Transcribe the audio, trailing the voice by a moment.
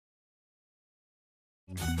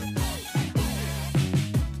Hello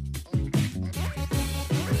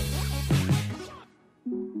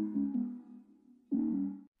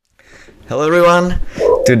everyone.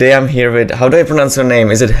 Today I'm here with, how do I pronounce your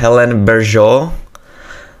name? Is it Hélène Bergeau?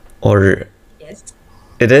 Or Yes,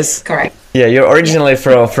 it is? correct. Yeah, you're originally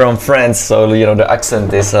from France, so you know the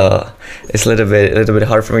accent is a little bit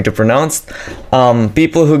hard for me to pronounce.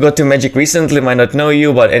 People who got to Magic recently might not know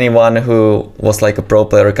you, but anyone who was like a pro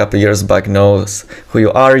player a couple years back knows who you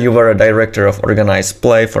are. You were a director of organized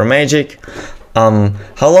play for Magic.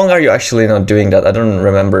 How long are you actually not doing that? I don't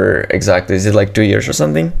remember exactly. Is it like 2 years or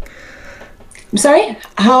something? I'm sorry,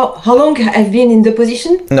 how long I've been in the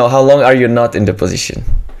position? No, how long are you not in the position?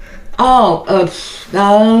 Oh,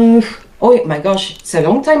 oh my gosh, it's a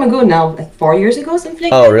long time ago now, like 4 years ago, something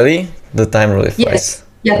like Oh, that. really? The time really flies. Yes,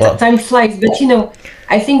 yeah, Wow. time flies. But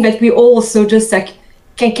I think that we also just like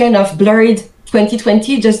kind of blurred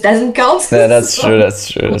 2020 just doesn't count. Yeah, that's So true. That's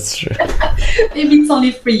true. That's true. maybe it's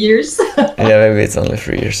only 3 years. Yeah, maybe it's only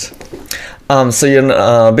 3 years.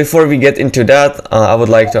 So before we get into that, I would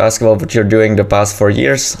like to ask about what you're doing the past 4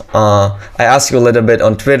 years. I asked you a little bit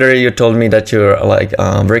on Twitter. You told me that you're like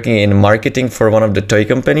working in marketing for one of the toy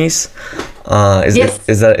companies. Yes.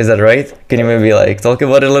 Is that right? Can you maybe like talk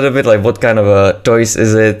about it a little bit? Like what kind of toys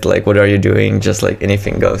is it? Like what are you doing? Just like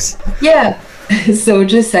anything goes. Yeah. So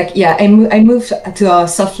just like, yeah, I moved to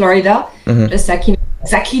South Florida, just like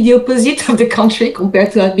exactly the opposite of the country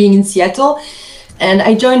compared to being in Seattle. And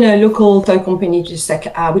I joined a local toy company, just like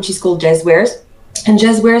which is called Jazzwares. And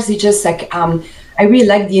Jazzwares is just like I really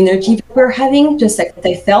like the energy that we're having, just like what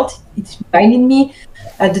I felt. It reminded me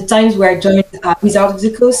at the times where I joined Wizards of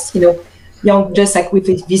the Coast, young, just like with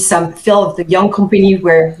this feel of the young company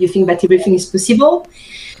where you think that everything is possible.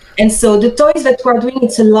 And so the toys that we're doing,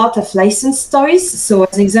 it's a lot of licensed toys. So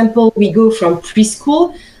as an example, we go from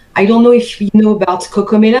preschool. I don't know if you know about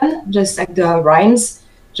Cocomelon, just like the rhymes,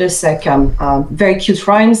 just like very cute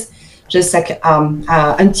rhymes, just like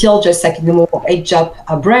until just like the more age-up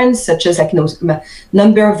brands, such as like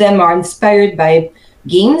number of them are inspired by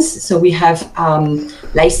games. So we have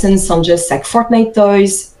license on just like Fortnite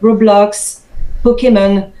toys, Roblox,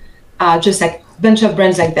 Pokemon, just like a bunch of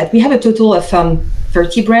brands like that. We have a total of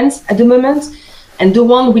 30 brands at the moment, and the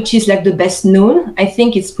one which is like the best known, I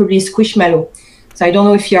think it's probably Squishmallow. So I don't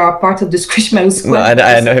know if you are a part of the Squishmallow squad. No,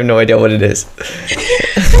 I have no idea what it is.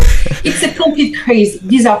 It's a complete craze.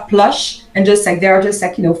 These are plush, and just like they are just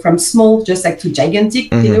like from small just like to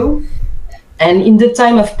gigantic, And in the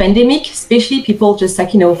time of pandemic, especially, people just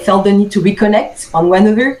like felt the need to reconnect on one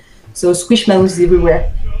another. So Squishmallows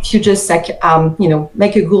everywhere. If you just like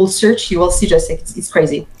make a Google search, you will see just like it's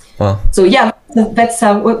crazy. Wow. So yeah, that's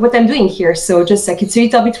what I'm doing here. So just like it's a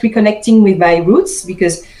little bit reconnecting with my roots,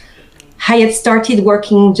 because I had started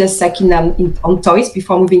working just like on toys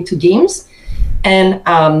before moving to games, and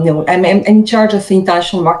I'm in charge of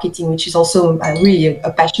international marketing, which is also really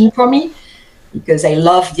a passion for me, because I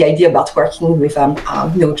love the idea about working with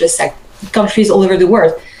just like countries all over the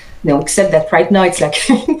world. Except that right now it's like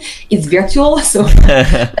it's virtual, so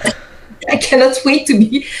I cannot wait to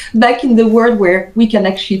be back in the world where we can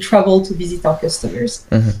actually travel to visit our customers.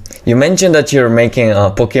 You mentioned that you're making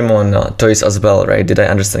Pokemon toys as well, right? Did I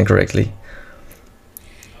understand correctly?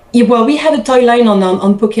 Yeah, well, we have a toy line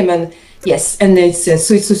on Pokemon, yes, and it's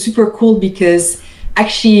super cool because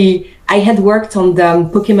actually I had worked on the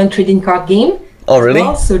Pokemon trading card game. Oh, really?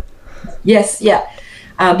 Well, so yes, yeah.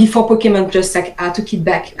 Before Pokemon, just like took it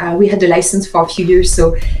back, we had the license for a few years.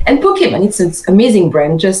 So, and Pokemon, it's an amazing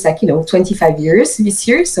brand, just like 25 years this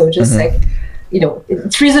year. So just like it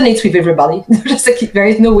resonates with everybody. Just like there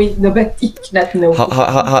is no way nobody cannot know.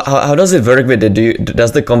 How does it work with it?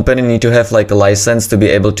 Does the company need to have like a license to be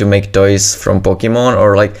able to make toys from Pokemon,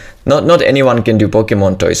 or like not anyone can do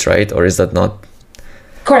Pokemon toys, right? Or is that not?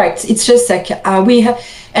 Correct. It's just like we have,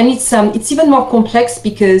 and it's even more complex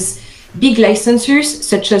because big licensors,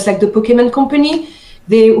 such as like the Pokemon company,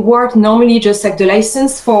 they work normally just like the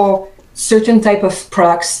license for certain type of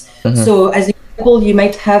products. So as an example, you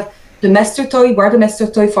might have the master toy, we're the master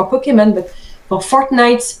toy for Pokemon, but for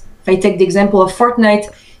Fortnite, if I take the example of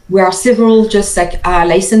Fortnite, we are several just like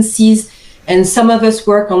licensees, and some of us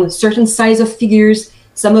work on a certain size of figures,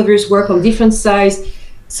 some of us work on different size.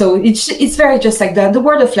 So it's very just like that. The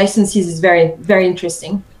world of licenses is very, very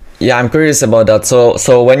interesting. Yeah, I'm curious about that.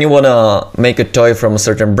 So when you wanna make a toy from a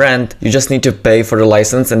certain brand, you just need to pay for the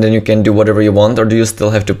license and then you can do whatever you want, or do you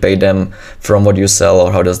still have to pay them from what you sell,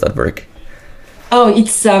 or how does that work? Oh,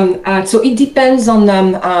 it's so it depends on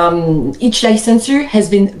each licensor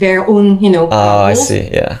has been their own, Oh, I rules. see.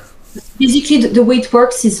 Yeah. Basically, the way it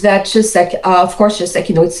works is that just like, of course, just like,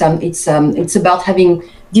 it's about having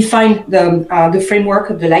defined the framework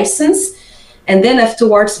of the license. And then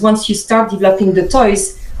afterwards, once you start developing the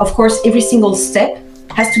toys, of course, every single step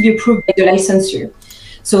has to be approved by the licensor.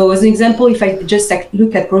 So as an example, if I just like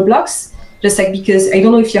look at Roblox, just like, because I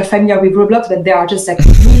don't know if you're familiar with Roblox, but there are just like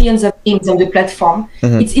millions of games on the platform.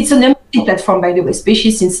 It's an amazing platform, by the way,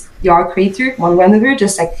 especially since you are a creator, one another,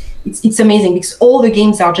 just like, it's amazing because all the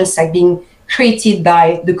games are just like being created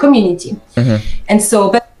by the community. And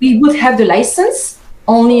so, but we would have the license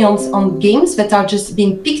only on games that are just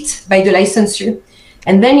being picked by the licensor.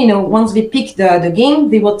 And then, once they pick the game,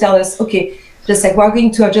 they will tell us, okay, just like we're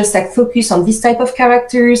going to just like focus on this type of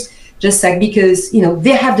characters, just like because,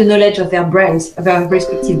 they have the knowledge of their brands, of their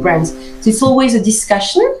respective brands. So it's always a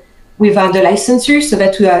discussion with the licensor so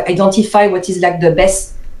that we identify what is like the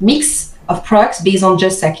best mix of products based on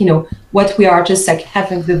just like, what we are just like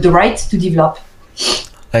having the right to develop.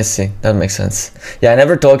 I see. That makes sense. Yeah, I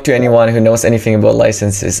never talked to anyone who knows anything about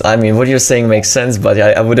licenses. I mean, what you're saying makes sense, but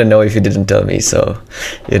I wouldn't know if you didn't tell me. So,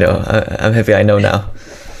 I'm happy I know now.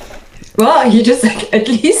 Well, you just like, at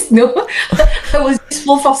least know I was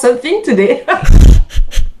useful for something today.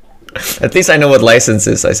 At least I know what license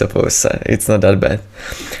is, I suppose. It's not that bad.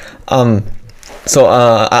 So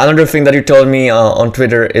another thing that you told me on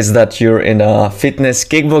Twitter is that you're in fitness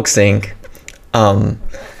kickboxing.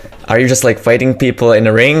 Are you just like fighting people in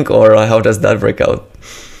a ring, or how does that work out?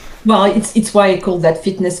 Well, it's why I call that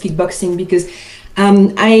fitness kickboxing, because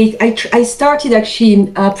I started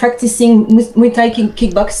actually practicing Muay Thai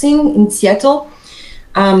kickboxing in Seattle.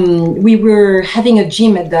 We were having a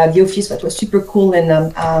gym at the office that was super cool, and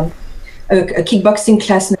a kickboxing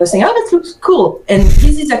class, and I was saying, oh, that looks cool. And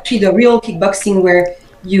this is actually the real kickboxing where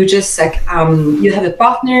you just like you have a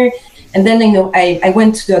partner, and then I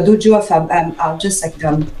went to the dojo of just like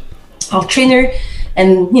our trainer,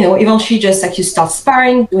 and eventually just like you start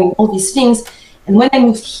sparring, doing all these things. And when I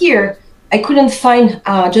moved here, I couldn't find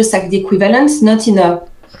just like the equivalent, not in a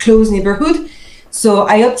close neighborhood. So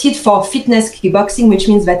I opted for fitness kickboxing, which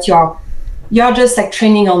means that you're just like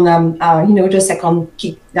training on just like on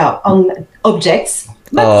objects,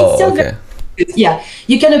 but it's still very good. Yeah,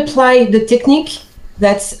 you can apply the technique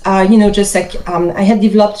that just like I had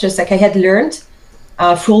developed, just like I had learned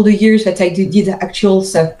for all the years that I did actual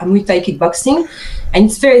Muay Thai kickboxing, and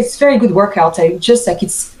it's very good workout. I just like,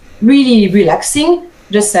 it's really relaxing.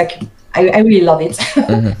 Just like I really love it.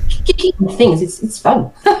 Kicking things, it's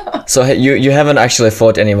fun. So you haven't actually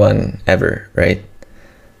fought anyone ever, right?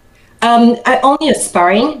 I only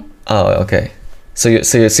aspiring. Oh, okay. So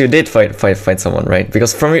you did fight someone, right?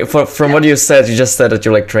 Because from what you said, you just said that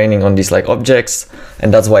you're like training on these like objects,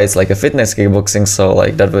 and that's why it's like a fitness kickboxing. So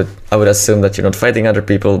like I would assume that you're not fighting other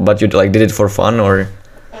people, but you like did it for fun, or?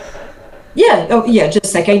 Yeah. Oh, yeah.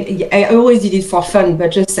 Just like I always did it for fun,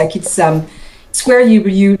 but just like it's where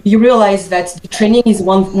you realize that the training is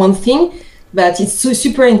one thing, but it's so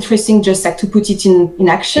super interesting just like to put it in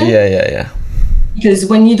action. Yeah. Because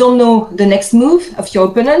when you don't know the next move of your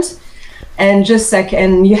opponent, and just like,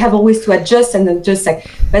 and you have always to adjust, and then just like,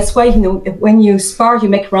 that's why when you spar, you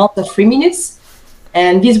make rounds of 3 minutes,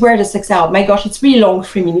 and these were just like, oh my gosh, it's really long,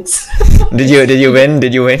 3 minutes. Did you win?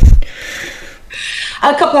 Did you win?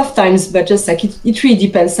 A couple of times, but just like it really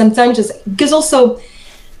depends. Sometimes just because also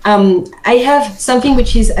I have something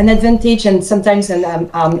which is an advantage, and sometimes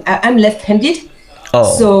I'm left-handed.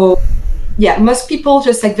 Oh. So yeah, most people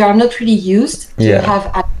just like, they are not really used to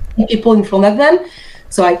have people in front of them.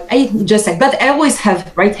 So I just like, but I always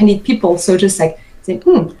have right-handed people. So just like say,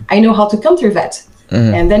 I know how to counter that.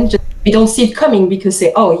 And then just, we don't see it coming because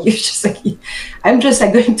say, oh, you're just like, I'm just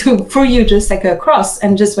like going to throw you just like a cross,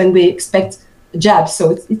 and just when we expect a jab.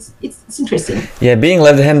 So it's interesting. Yeah, being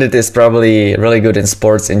left-handed is probably really good in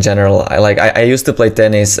sports in general. I used to play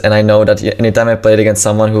tennis, and I know that anytime I played against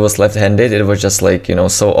someone who was left-handed, it was just like,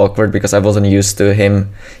 so awkward because I wasn't used to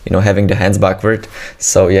him, having the hands backward.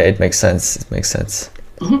 So yeah, it makes sense.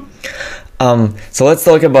 So let's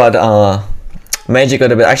talk about Magic a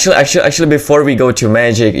little bit. Actually, before we go to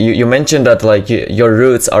Magic, you mentioned that like your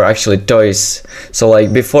roots are actually toys. So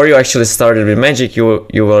like before you actually started with Magic, you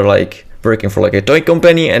were like working for like a toy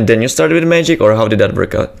company, and then you started with Magic, or how did that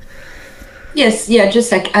work out? Yes, yeah,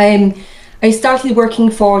 just like I started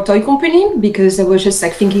working for a toy company because I was just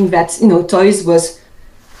like thinking that toys was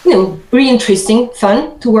really interesting,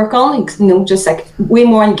 fun to work on, just like way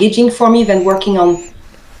more engaging for me than working on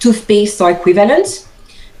toothpaste or equivalent.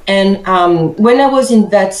 And when I was in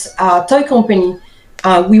that toy company,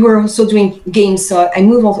 we were also doing games. So I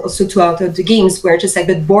moved also to the games where just like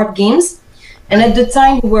the board games. And at the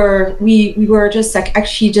time we were just like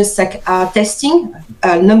actually just like testing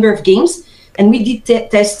a number of games, and we did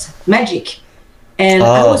test Magic, and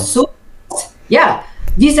I was so yeah.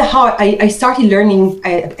 This is how I started learning.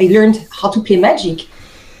 I learned how to play Magic,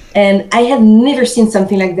 and I had never seen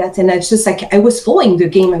something like that. And I just like I was following the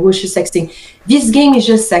game. I was just like saying, this game is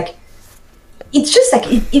just like, it's just like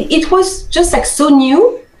it was just like so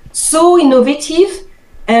new, so innovative,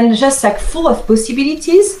 and just like full of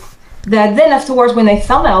possibilities. That then afterwards, when I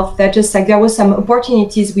found out that just like there was some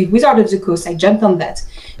opportunities with Wizard of the Coast, I jumped on that,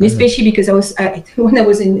 and especially because I was when I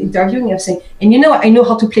was interviewing, I was saying, and I know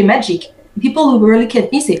how to play Magic. People who were looking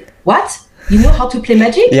at me say, "What? You know how to play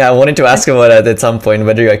Magic?" Yeah, I wanted to ask about that at some point,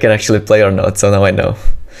 whether I can actually play or not. So now I know.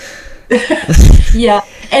 Yeah,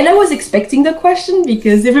 and I was expecting the question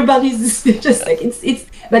because everybody's just like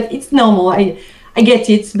but it's normal. I get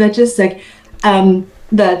it, but just like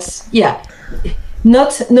that, yeah.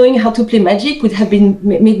 Not knowing how to play Magic would have been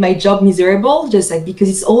made my job miserable, just like because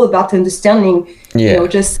it's all about understanding,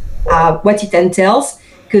 just what it entails,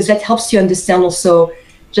 because that helps you understand also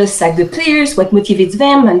just like the players, what motivates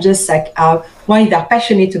them, and just like why they're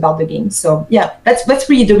passionate about the game. So yeah, that's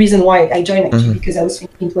really the reason why I joined actually, because I was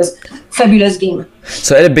thinking it was a fabulous game.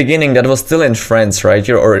 So at the beginning, that was still in France, right?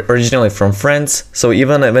 You're originally from France, so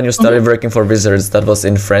even when you started working for Wizards, that was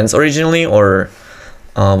in France originally, or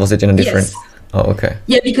was it in a different? Yes. Oh, okay.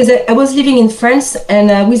 Yeah, because I was living in France,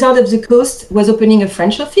 and Wizard of the Coast was opening a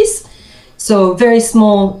French office, so very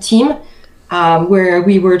small team. Where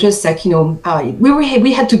we were just like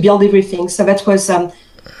we had to build everything, so that was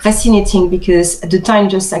fascinating because at the time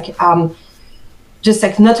just like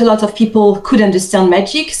not a lot of people could understand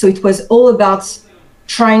Magic, so it was all about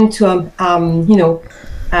trying to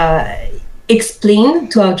explain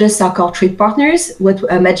to just our trade partners what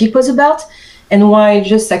Magic was about, and why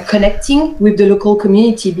just like connecting with the local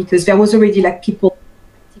community, because there was already like people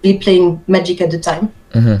playing Magic at the time.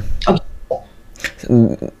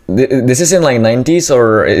 This is in like 90s,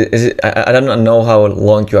 or is it? I don't know how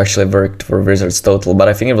long you actually worked for Wizards total, but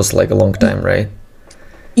I think it was like a long time, right?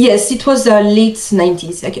 Yes, it was late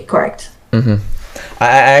 90s. Okay, correct. I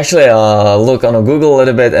actually look on Google a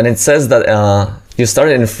little bit, and it says that you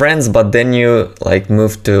started in France, but then you like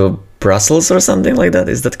moved to Brussels or something like that.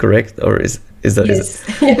 Is that correct, or is that? Yes,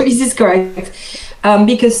 this is correct.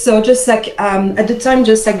 Because so just like at the time,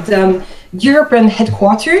 just like the European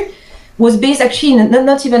headquarters was based actually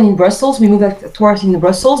not even in Brussels. We moved towards in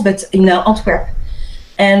Brussels, but in Antwerp.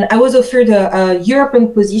 And I was offered a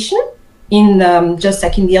European position in just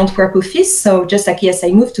like in the Antwerp office. So just like, yes,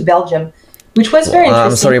 I moved to Belgium, which was very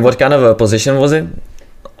interesting. I'm sorry, what kind of a position was it?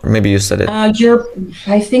 Or maybe you said it.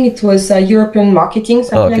 I think it was European marketing,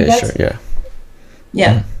 something like that. Okay, sure, yeah.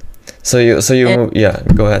 Yeah. So you yeah,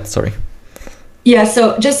 go ahead, sorry. Yeah,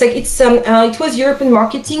 so just like it was European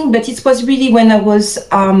marketing, but it was really when I was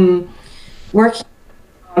working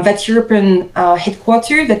at that European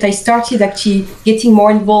headquarters that I started actually getting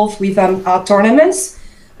more involved with tournaments,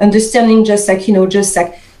 understanding just like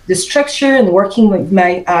the structure, and working with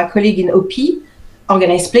my colleague in OP,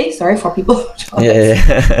 organized play. Sorry for people.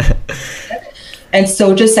 Yeah. And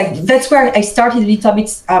so just like that's where I started a little bit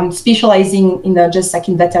specializing in just like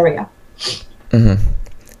in that area.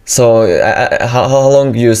 So how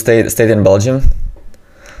long you stayed in Belgium?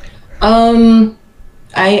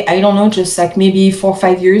 I don't know, just like maybe 4 or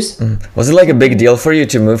 5 years. Was it like a big deal for you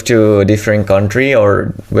to move to a different country,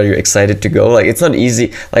 or were you excited to go? Like, it's not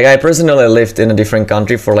easy. Like, I personally lived in a different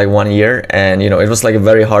country for like 1 year, and it was like a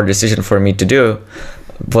very hard decision for me to do.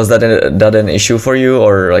 Was that an issue for you,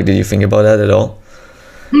 or like did you think about that at all?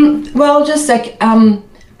 Well, just like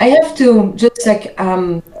I have to just like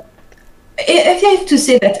if I have to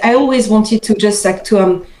say that I always wanted to just like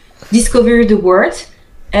to discover the world.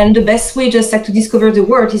 And the best way just like to discover the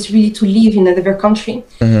world is really to live in another country,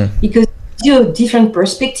 because you have a different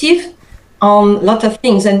perspective on a lot of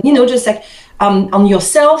things, and just like on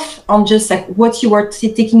yourself, on just like what you are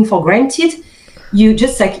taking for granted. You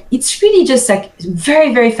just like, it's really just like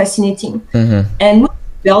very, very fascinating. And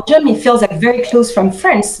Belgium, it feels like very close from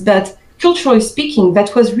France, but culturally speaking,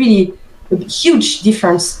 that was really a huge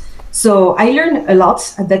difference. So I learned a lot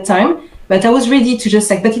at that time, but I was ready to just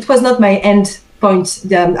like, but it was not my end point,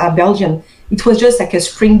 Belgium. It was just like a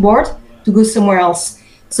springboard to go somewhere else.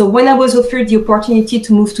 So when I was offered the opportunity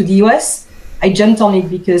to move to the US, I jumped on it,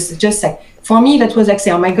 because just like, for me, that was like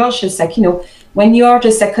saying, oh my gosh, just like, when you are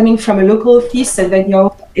just like coming from a local office and then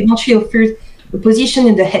you're eventually offered a position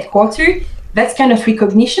in the headquarters, that's kind of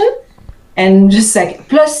recognition. And just like,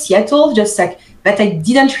 plus Seattle, just like, that I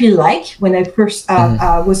didn't really like when I first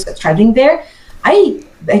was traveling there. I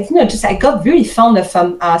just I got really fond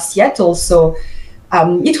of Seattle. So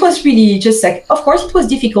it was really just like, of course, it was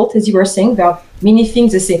difficult, as you were saying. There are many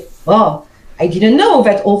things that say, "Oh, I didn't know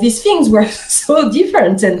that all these things were so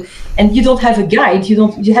different," and you don't have a guide.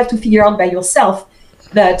 You have to figure out by yourself.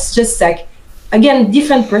 That's just like, again,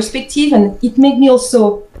 different perspective, and it made me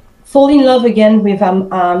also fall in love again with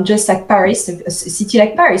just like Paris, a city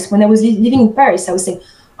like Paris. When I was living in Paris, I was saying,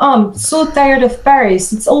 "Oh, I'm so tired of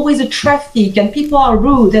Paris. It's always a traffic, and people are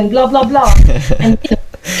rude, and blah blah blah." And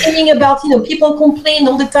thinking about, people complain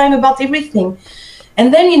all the time about everything.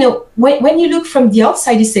 And then, when you look from the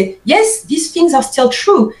outside, you say, yes, these things are still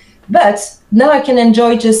true, but now I can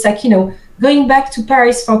enjoy just like, going back to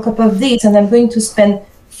Paris for a couple of days, and I'm going to spend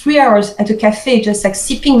 3 hours at a cafe, just like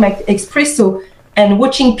sipping my espresso and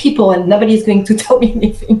watching people, and nobody's going to tell me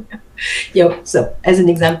anything. So as an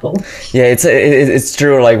example. Yeah, it's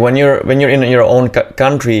true. Like when you're in your own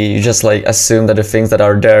country, you just like assume that the things that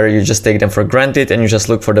are there, you just take them for granted, and you just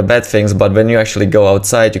look for the bad things. But when you actually go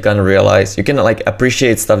outside, you kind of realize you can like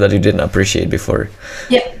appreciate stuff that you didn't appreciate before.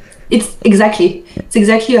 Yeah, it's exactly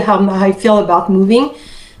how I feel about moving.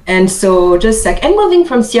 And so just like, and moving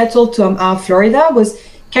from Seattle to Florida was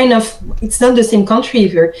kind of, it's not the same country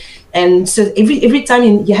here. And so every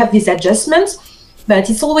time you have these adjustments.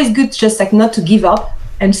 But it's always good just like not to give up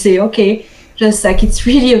and say, okay, just like it's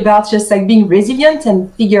really about just like being resilient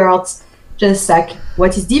and figure out just like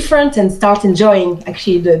what is different and start enjoying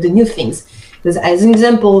actually the new things. Because as an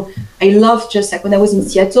example, I love just like when I was in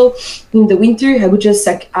Seattle in the winter, I would just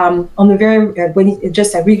like on a very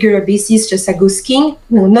just a regular basis, just like go skiing.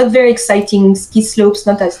 Not very exciting ski slopes,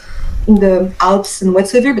 not as in the Alps and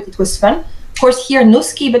whatsoever, but it was fun. Of course, here no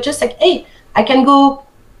ski, but just like, hey, I can go.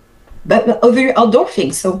 But other outdoor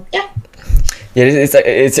things, so yeah. Yeah,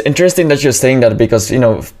 it's interesting that you're saying that, because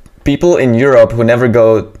people in Europe who never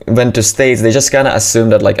went to States, they just kind of assume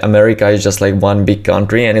that like America is just like one big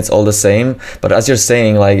country and it's all the same. But as you're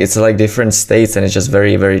saying, like it's like different states and it's just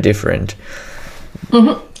very, very different.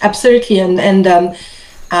 Mm-hmm. Absolutely, and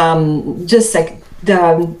just like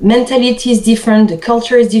the mentality is different, the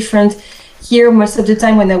culture is different. Here, most of the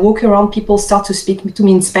time when I walk around, people start to speak to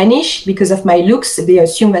me in Spanish because of my looks. They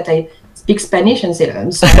assume that I speak Spanish and say,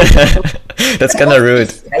 I'm sorry. That's kind of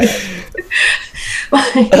rude.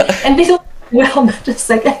 And they don't, well, just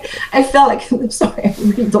like, I felt like, I'm sorry, I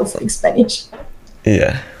really don't speak Spanish.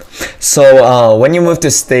 Yeah. So when you moved to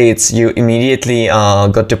States, you immediately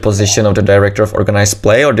got the position of the director of organized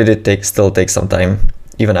play, or did it still take some time,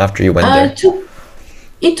 even after you went there?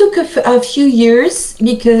 It took a few years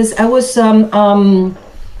because I was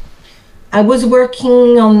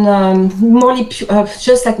working on more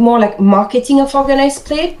like marketing of organized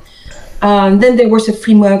play. Then there was a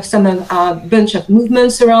bunch of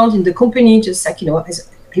movements around in the company, just like as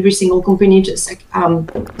every single company, just like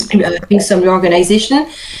having some reorganization,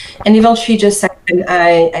 and eventually just like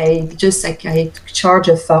I took charge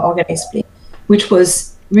of organized play, which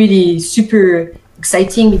was really super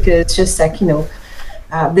exciting because just like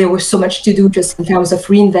there was so much to do just in terms of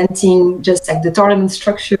reinventing just like the tournament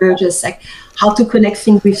structure, just like how to connect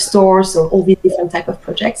things with stores, or all these different type of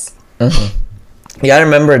projects. Mm-hmm. Yeah, I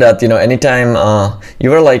remember that, anytime you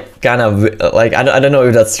were like kind of like, I don't know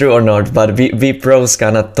if that's true or not, but we pros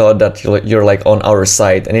kind of thought that you're like on our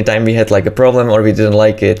side. Anytime we had like a problem or we didn't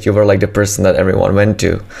like it, you were like the person that everyone went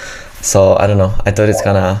to. So I don't know, I thought it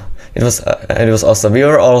was awesome. We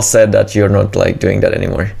were all said that you're not like doing that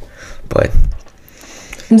anymore, but...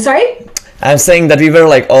 I'm sorry? I'm saying that we were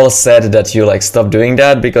like all said that you like stopped doing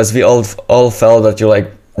that because we all felt that you like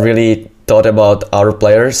really thought about our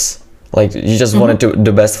players. Like you just wanted to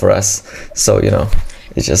do best for us. So,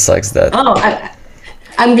 it just sucks that. Oh,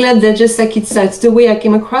 I'm glad that just like it's the way I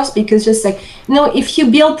came across, because just like, if you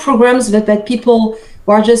build programs that people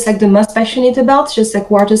who are just like the most passionate about, just like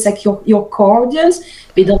who are just like your core audience,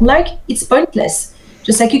 they don't like, it's pointless.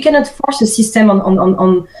 Just like you cannot force a system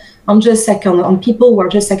on just like on people who are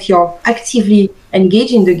just like you're actively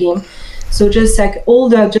engaged in the game. So just like all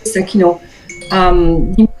the just like the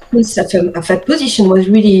importance of that position was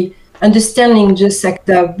really understanding just like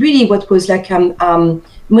what was like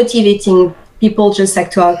motivating people just like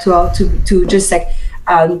to just like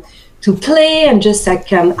to play, and just like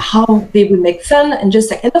how they would make fun, and just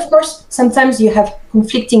like, and of course sometimes you have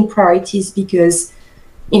conflicting priorities because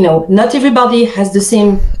not everybody has the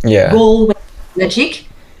same goal with Magic.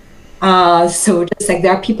 So just like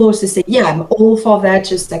there are people who say, yeah, I'm all for that,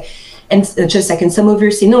 just like, and some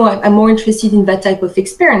others say, no, I'm more interested in that type of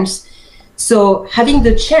experience. So having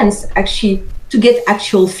the chance actually to get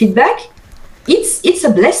actual feedback, it's a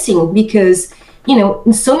blessing, because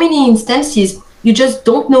in so many instances you just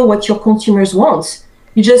don't know what your consumers want,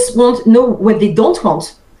 You just won't know what they don't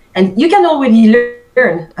want, and you can already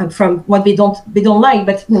learn from what they don't like.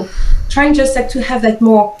 But trying just like to have that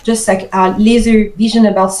more just like laser vision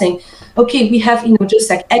about saying, okay, we have just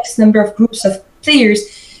like X number of groups of players.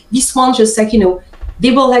 This one just like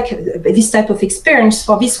they will like this type of experience.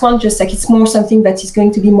 For this one, just like it's more something that is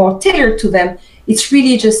going to be more tailored to them. It's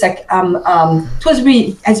really just like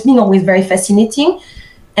has been always very fascinating.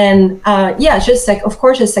 And just like, of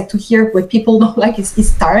course, just like to hear what people don't like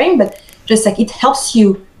is tiring, but just like it helps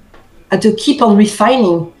you to keep on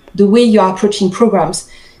refining the way you are approaching programs,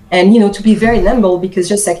 and to be very nimble, because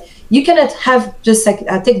just like you cannot have just like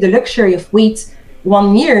take the luxury of wait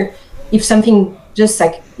 1 year if something just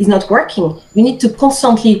like is not working. You need to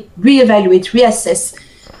constantly reevaluate, reassess,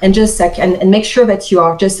 and just like and make sure that you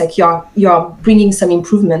are just like you are bringing some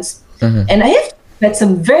improvements. And I have had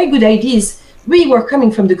some very good ideas really were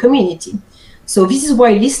coming from the community. So this is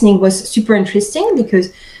why listening was super interesting,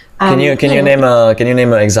 because can you name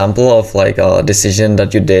an example of like a decision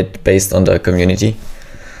that you did based on the community?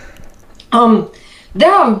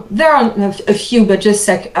 There are a few, but just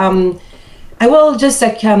like I will just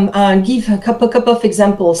like give a couple of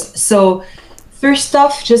examples. So first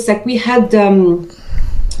off, just like we had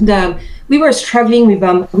we were struggling with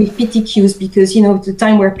PTQs, because the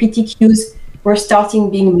time where PTQs were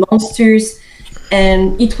starting being monsters,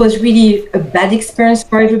 and it was really a bad experience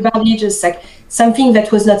for everybody, just like something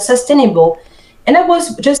that was not sustainable. And I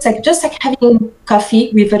was just like having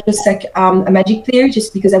coffee with just like a Magic player,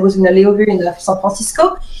 just because I was in a layover in San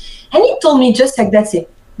Francisco, and he told me just like, that's it.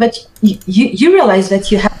 But you realize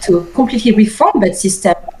that you have to completely reform that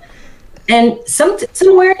system. And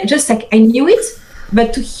somewhere just like I knew it,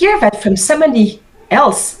 but to hear that from somebody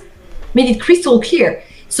else made it crystal clear.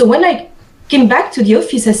 So when I came back to the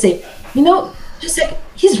office, I say, just like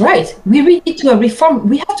he's right. We really need to reform.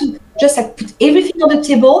 We have to just like put everything on the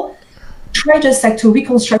table, try just like to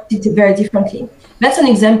reconstruct it very differently. That's an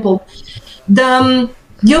example.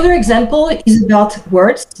 The other example is about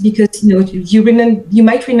words, because you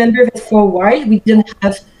might remember that for a while we didn't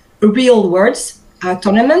have a real words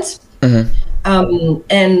tournament.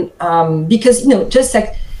 Because just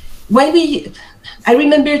like when I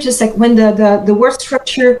remember just like when the word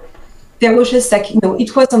structure, there was just like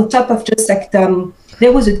it was on top of just like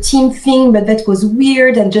there was a team thing, but that was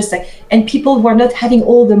weird, and just like and people were not having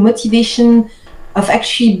all the motivation of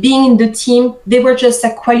actually being in the team. They were just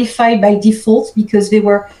like qualified by default because they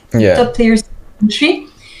were top players in the country.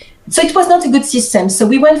 So it was not a good system. So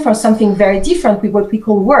we went for something very different with what we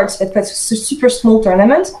call Worlds, that was a super small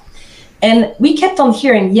tournament. And we kept on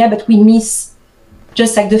hearing, but we miss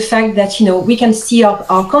just like the fact that, we can see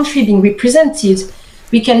our country being represented.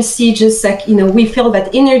 We can see just like, we feel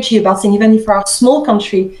that energy about saying, even if we're a small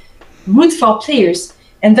country, root for players.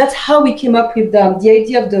 And that's how we came up with the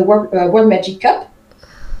idea of the World Magic Cup,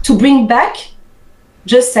 to bring back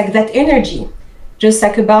just like that energy, just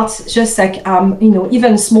like about just like,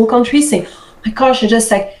 even small countries saying, oh my gosh,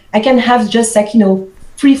 just like, I can have just like,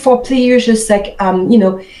 3-4 players, just like,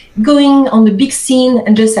 going on the big scene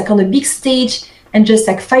and just like on the big stage and just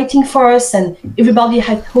like fighting for us, and everybody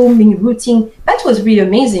at home being rooting. That was really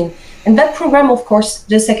amazing. And that program, of course,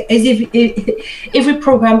 just like as every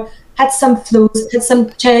program had some flaws, had some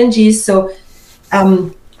challenges. So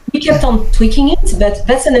we kept on tweaking it, but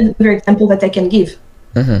that's another example that I can give.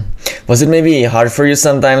 Was it maybe hard for you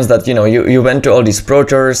sometimes that you went to all these pro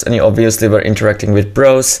tours and you obviously were interacting with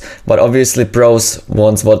pros, but obviously pros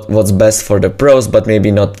wants what's best for the pros, but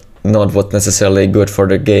maybe not what's necessarily good for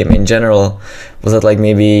the game in general? Was it like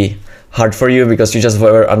maybe hard for you because you just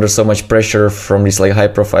were under so much pressure from these like high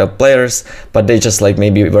profile players, but they just like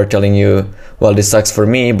maybe were telling you, well, this sucks for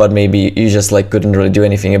me, but maybe you just like couldn't really do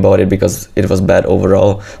anything about it because it was bad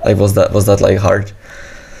overall? Like was that like hard?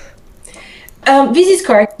 This is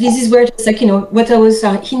correct. This is where just like what I was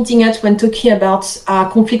hinting at when talking about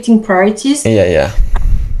conflicting priorities.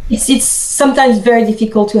 It's sometimes very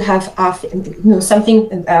difficult to have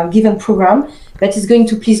something given program that is going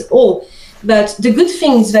to please all. But the good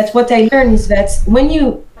thing is that what I learned is that when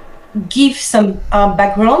you give some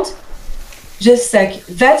background, just like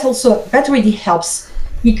that already helps,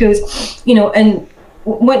 because and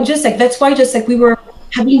when just like that's why just like we were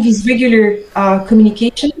having this regular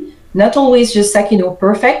communication. Not always just like,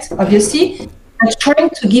 perfect, obviously, but trying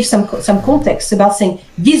to give some context about saying,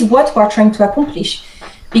 this is what we're trying to accomplish.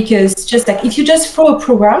 Because just like, if you just throw a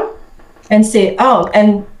program and say,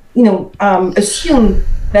 assume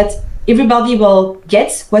that everybody will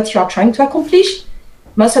get what you are trying to accomplish,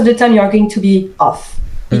 most of the time you are going to be off.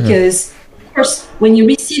 Because, of course, when you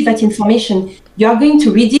receive that information, you are going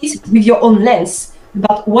to read it with your own lens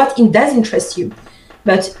about what does interest you.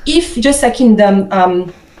 But if just like in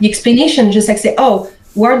the explanation, just like say, oh,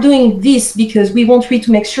 we're doing this because we want really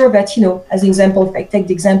to make sure that, you know, as an example, if I take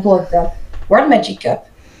the example of the World Magic Cup,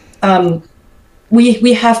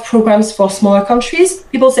 we have programs for smaller countries.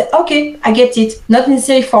 People say, okay, I get it. Not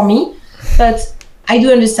necessarily for me, but I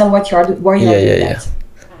do understand what you're doing. Yeah.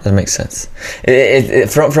 That makes sense.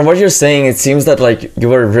 From what you're saying, it seems that like you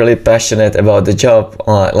were really passionate about the job.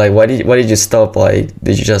 Like, why did you stop? Like,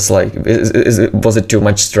 did you just like was it too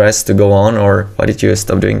much stress to go on, or why did you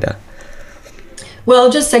stop doing that? Well,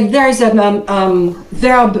 just like there is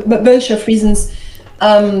there are a bunch of reasons.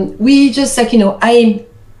 We just like, you know,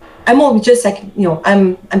 I'm all just like, you know,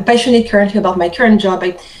 I'm passionate currently about my current job.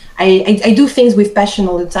 I do things with passion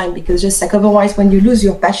all the time, because just like otherwise when you lose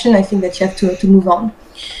your passion, I think that you have to move on.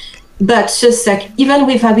 But just like even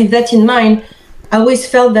with that in mind, I always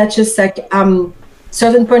felt that just like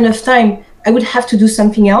certain point of time I would have to do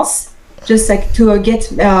something else, just like to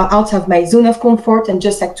get out of my zone of comfort, and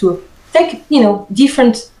just like to take, you know,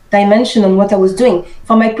 different dimension on what I was doing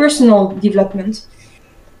for my personal development.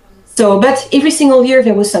 So, but every single year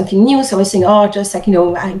there was something new. So I was saying, oh, just like, you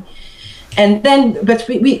know, and then, but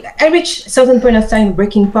I reached a certain point of time,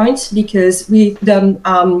 breaking point, because we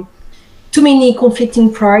too many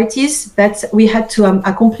conflicting priorities that we had to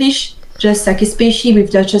accomplish, just like especially with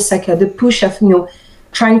just like the push of, you know,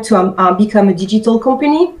 trying to become a digital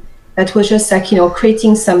company. That was just like, you know,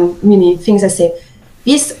 creating some many things. I say,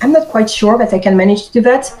 this I'm not quite sure, but I can manage to do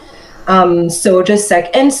that. So just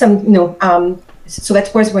like, and some, you know, so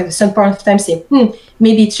that was when some part of time say,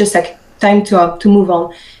 maybe it's just like time to move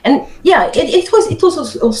on. And yeah, it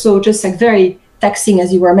was also just like very taxing,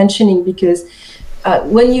 as you were mentioning, because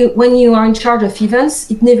when you are in charge of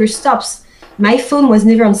events, it never stops. My phone was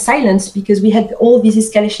never on silence, because we had all this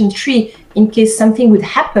escalation tree in case something would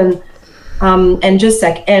happen. And just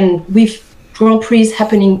like, and with Grand Prix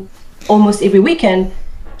happening almost every weekend,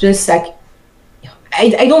 just like,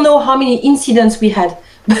 I don't know how many incidents we had,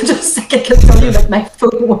 but just like I can tell you that my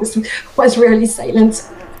phone was rarely silent.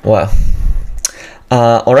 Wow.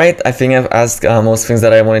 All right, I think I've asked most things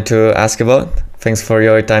that I wanted to ask about. Thanks for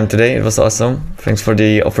your time today. It was awesome. Thanks for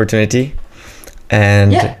the opportunity.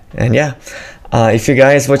 And yeah, if you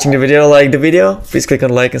guys watching the video like the video, please click on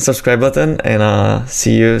like and subscribe button, and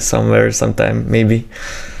see you somewhere sometime maybe.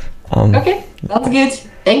 Okay, that's good.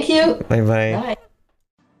 Thank you. Bye. Bye.